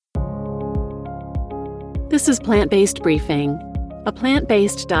This is Plant-Based Briefing. A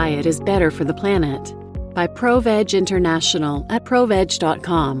plant-based diet is better for the planet by ProVeg International at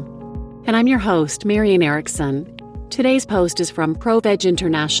proveg.com. And I'm your host, Marian Erickson. Today's post is from ProVeg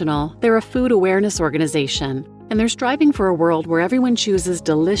International. They're a food awareness organization, and they're striving for a world where everyone chooses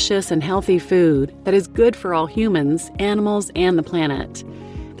delicious and healthy food that is good for all humans, animals, and the planet.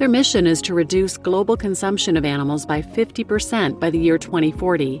 Their mission is to reduce global consumption of animals by 50% by the year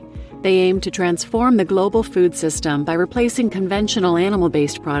 2040. They aim to transform the global food system by replacing conventional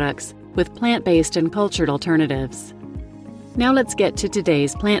animal-based products with plant-based and cultured alternatives. Now let's get to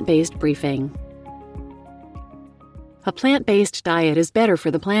today's plant-based briefing. A plant-based diet is better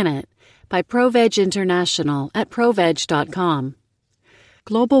for the planet by ProVeg International at proveg.com.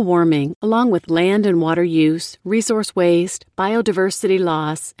 Global warming, along with land and water use, resource waste, biodiversity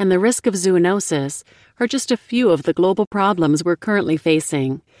loss, and the risk of zoonosis, are just a few of the global problems we're currently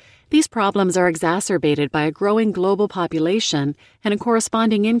facing. These problems are exacerbated by a growing global population and a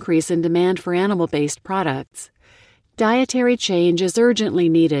corresponding increase in demand for animal-based products. Dietary change is urgently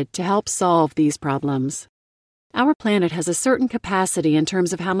needed to help solve these problems. Our planet has a certain capacity in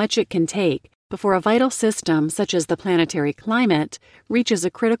terms of how much it can take before a vital system, such as the planetary climate, reaches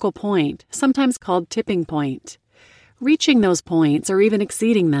a critical point, sometimes called tipping point. Reaching those points, or even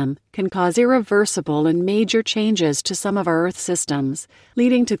exceeding them, can cause irreversible and major changes to some of our Earth systems,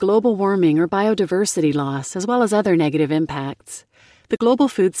 leading to global warming or biodiversity loss, as well as other negative impacts. The global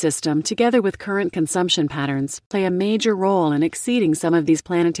food system, together with current consumption patterns, play a major role in exceeding some of these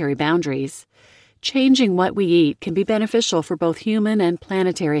planetary boundaries. Changing what we eat can be beneficial for both human and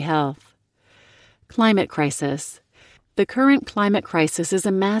planetary health. Climate crisis. The current climate crisis is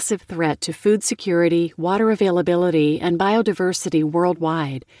a massive threat to food security, water availability, and biodiversity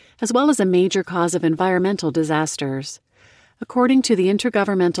worldwide, as well as a major cause of environmental disasters. According to the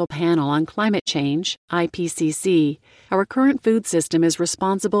Intergovernmental Panel on Climate Change, IPCC, our current food system is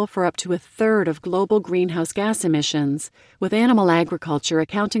responsible for up to a third of global greenhouse gas emissions, with animal agriculture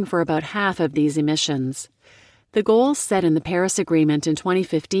accounting for about half of these emissions. The goals set in the Paris Agreement in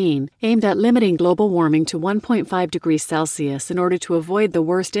 2015 aimed at limiting global warming to 1.5 degrees Celsius in order to avoid the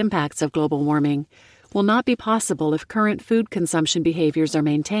worst impacts of global warming will not be possible if current food consumption behaviors are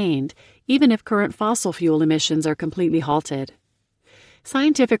maintained, even if current fossil fuel emissions are completely halted.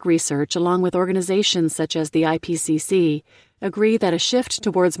 Scientific research, along with organizations such as the IPCC, agree that a shift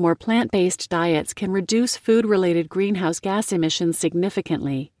towards more plant-based diets can reduce food-related greenhouse gas emissions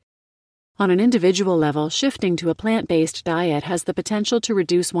significantly. On an individual level, shifting to a plant-based diet has the potential to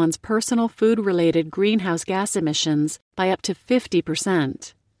reduce one's personal food-related greenhouse gas emissions by up to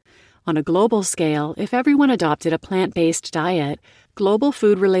 50%. On a global scale, if everyone adopted a plant-based diet, global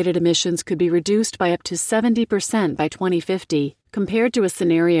food-related emissions could be reduced by up to 70% by 2050, compared to a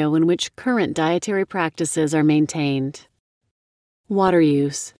scenario in which current dietary practices are maintained. Water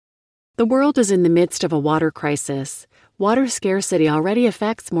use. The world is in the midst of a water crisis. Water scarcity already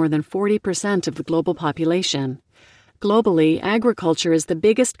affects more than 40% of the global population. Globally, agriculture is the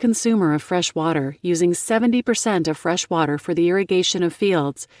biggest consumer of fresh water, using 70% of fresh water for the irrigation of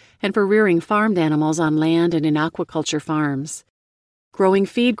fields and for rearing farmed animals on land and in aquaculture farms. Growing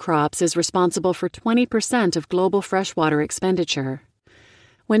feed crops is responsible for 20% of global freshwater expenditure.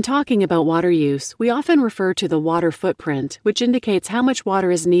 When talking about water use, we often refer to the water footprint, which indicates how much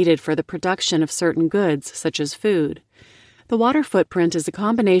water is needed for the production of certain goods, such as food. The water footprint is a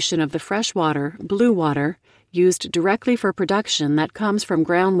combination of the fresh water, blue water, used directly for production that comes from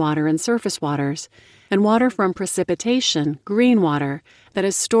groundwater and surface waters, and water from precipitation, green water, that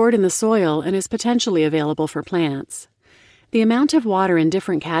is stored in the soil and is potentially available for plants. The amount of water in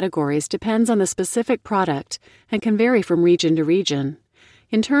different categories depends on the specific product and can vary from region to region.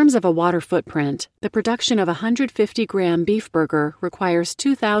 In terms of a water footprint, the production of a 150-gram beef burger requires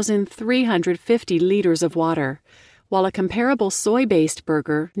 2,350 liters of water, while a comparable soy-based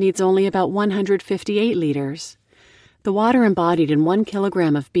burger needs only about 158 liters. The water embodied in 1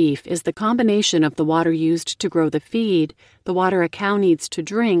 kilogram of beef is the combination of the water used to grow the feed, the water a cow needs to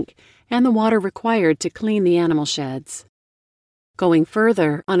drink, and the water required to clean the animal sheds. Going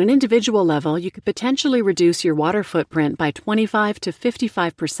further, on an individual level, you could potentially reduce your water footprint by 25 to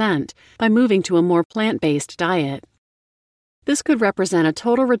 55% by moving to a more plant-based diet. This could represent a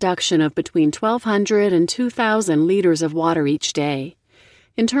total reduction of between 1,200 and 2,000 liters of water each day.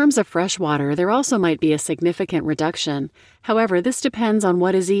 In terms of fresh water, there also might be a significant reduction. However, this depends on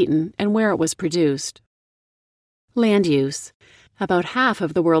what is eaten and where it was produced. Land use. About half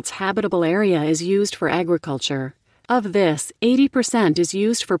of the world's habitable area is used for agriculture. Of this, 80% is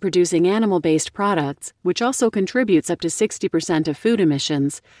used for producing animal-based products, which also contributes up to 60% of food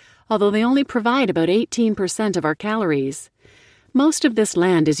emissions, although they only provide about 18% of our calories. Most of this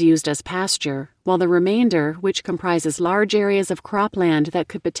land is used as pasture, while the remainder, which comprises large areas of cropland that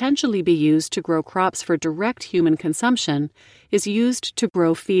could potentially be used to grow crops for direct human consumption, is used to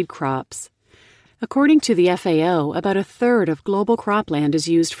grow feed crops. According to the FAO, about a third of global cropland is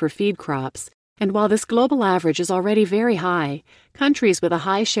used for feed crops, and while this global average is already very high, countries with a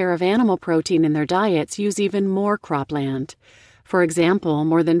high share of animal protein in their diets use even more cropland. For example,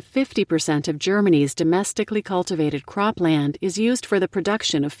 more than 50% of Germany's domestically cultivated cropland is used for the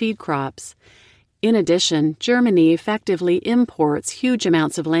production of feed crops. In addition, Germany effectively imports huge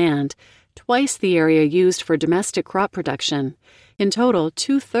amounts of land, twice the area used for domestic crop production. In total,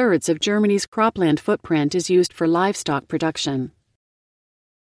 2/3 of Germany's cropland footprint is used for livestock production.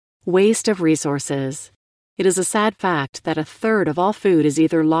 Waste of resources. It is a sad fact that a third of all food is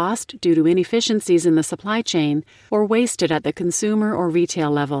either lost due to inefficiencies in the supply chain or wasted at the consumer or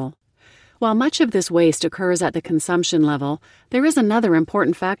retail level. While much of this waste occurs at the consumption level, there is another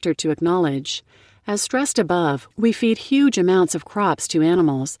important factor to acknowledge. As stressed above, we feed huge amounts of crops to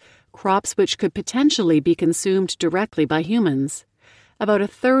animals, crops which could potentially be consumed directly by humans. About a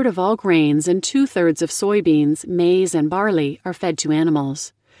third of all grains and 2/3 of soybeans, maize, and barley are fed to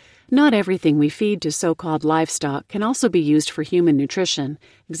animals. Not everything we feed to so-called livestock can also be used for human nutrition,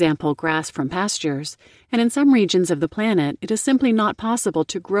 example grass from pastures, and in some regions of the planet it is simply not possible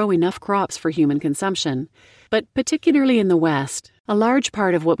to grow enough crops for human consumption. But particularly in the West, a large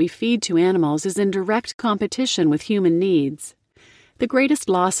part of what we feed to animals is in direct competition with human needs. The greatest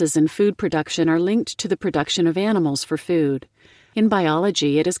losses in food production are linked to the production of animals for food. In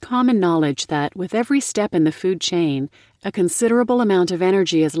biology, it is common knowledge that, with every step in the food chain, a considerable amount of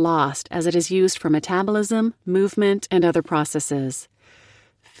energy is lost as it is used for metabolism, movement, and other processes.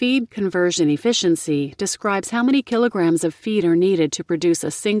 Feed conversion efficiency describes how many kilograms of feed are needed to produce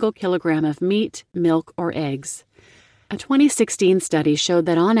a single kilogram of meat, milk, or eggs. A 2016 study showed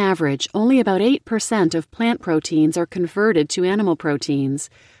that on average, only about 8% of plant proteins are converted to animal proteins,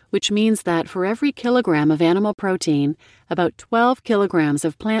 which means that for every kilogram of animal protein, about 12 kilograms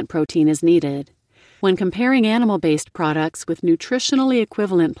of plant protein is needed. When comparing animal-based products with nutritionally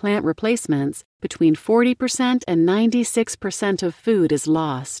equivalent plant replacements, between 40% and 96% of food is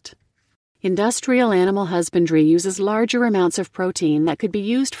lost. Industrial animal husbandry uses larger amounts of protein that could be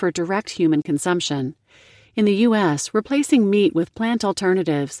used for direct human consumption. In the U.S., replacing meat with plant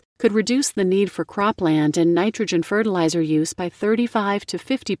alternatives could reduce the need for cropland and nitrogen fertilizer use by 35 to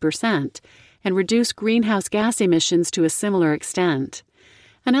 50% and reduce greenhouse gas emissions to a similar extent.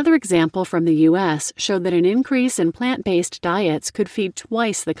 Another example from the U.S. showed that an increase in plant-based diets could feed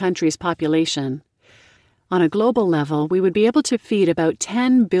twice the country's population. On a global level, we would be able to feed about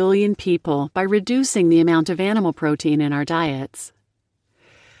 10 billion people by reducing the amount of animal protein in our diets.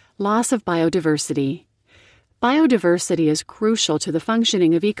 Loss of biodiversity. Biodiversity is crucial to the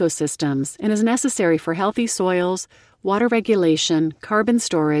functioning of ecosystems and is necessary for healthy soils, water regulation, carbon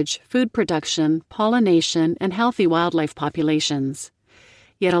storage, food production, pollination, and healthy wildlife populations.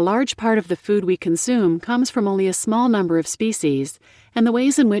 Yet a large part of the food we consume comes from only a small number of species, and the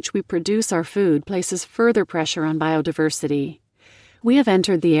ways in which we produce our food places further pressure on biodiversity. We have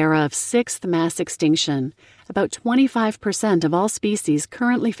entered the era of sixth mass extinction. About 25% of all species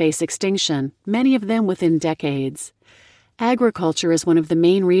currently face extinction, many of them within decades. Agriculture is one of the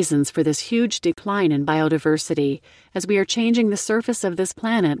main reasons for this huge decline in biodiversity, as we are changing the surface of this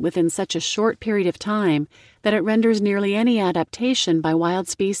planet within such a short period of time that it renders nearly any adaptation by wild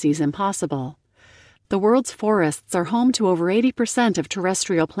species impossible. The world's forests are home to over 80% of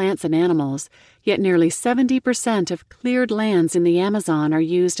terrestrial plants and animals, yet nearly 70% of cleared lands in the Amazon are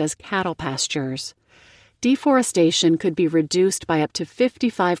used as cattle pastures. Deforestation could be reduced by up to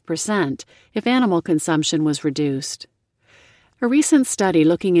 55% if animal consumption was reduced. A recent study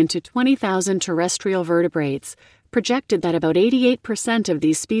looking into 20,000 terrestrial vertebrates projected that about 88% of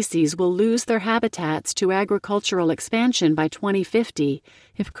these species will lose their habitats to agricultural expansion by 2050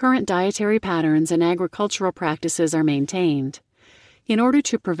 if current dietary patterns and agricultural practices are maintained. In order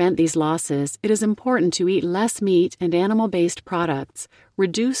to prevent these losses, it is important to eat less meat and animal-based products,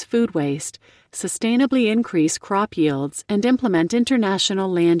 reduce food waste, sustainably increase crop yields, and implement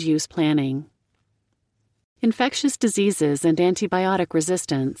international land use planning. Infectious diseases and antibiotic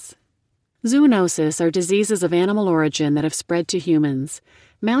resistance. Zoonosis are diseases of animal origin that have spread to humans.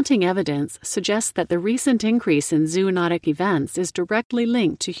 Mounting evidence suggests that the recent increase in zoonotic events is directly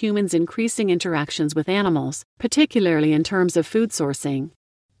linked to humans' increasing interactions with animals, particularly in terms of food sourcing.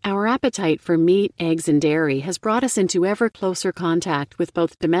 Our appetite for meat, eggs, and dairy has brought us into ever closer contact with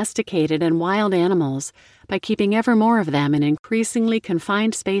both domesticated and wild animals by keeping ever more of them in increasingly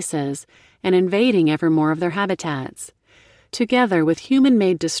confined spaces and invading ever more of their habitats. Together with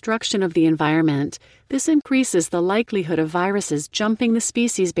human-made destruction of the environment, this increases the likelihood of viruses jumping the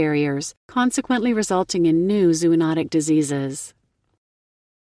species barriers, consequently resulting in new zoonotic diseases.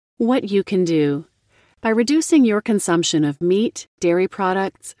 What you can do. By reducing your consumption of meat, dairy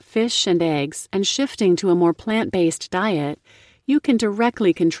products, fish, and eggs, and shifting to a more plant-based diet, you can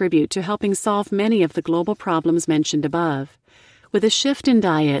directly contribute to helping solve many of the global problems mentioned above. With a shift in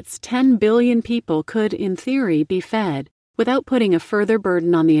diets, 10 billion people could, in theory, be fed, without putting a further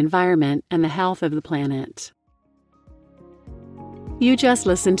burden on the environment and the health of the planet. You just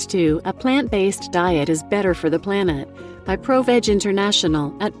listened to A Plant-Based Diet is Better for the Planet by ProVeg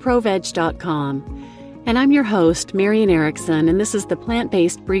International at proveg.com. And I'm your host, Marian Erickson, and this is the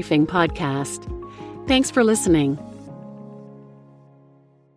Plant-Based Briefing Podcast. Thanks for listening.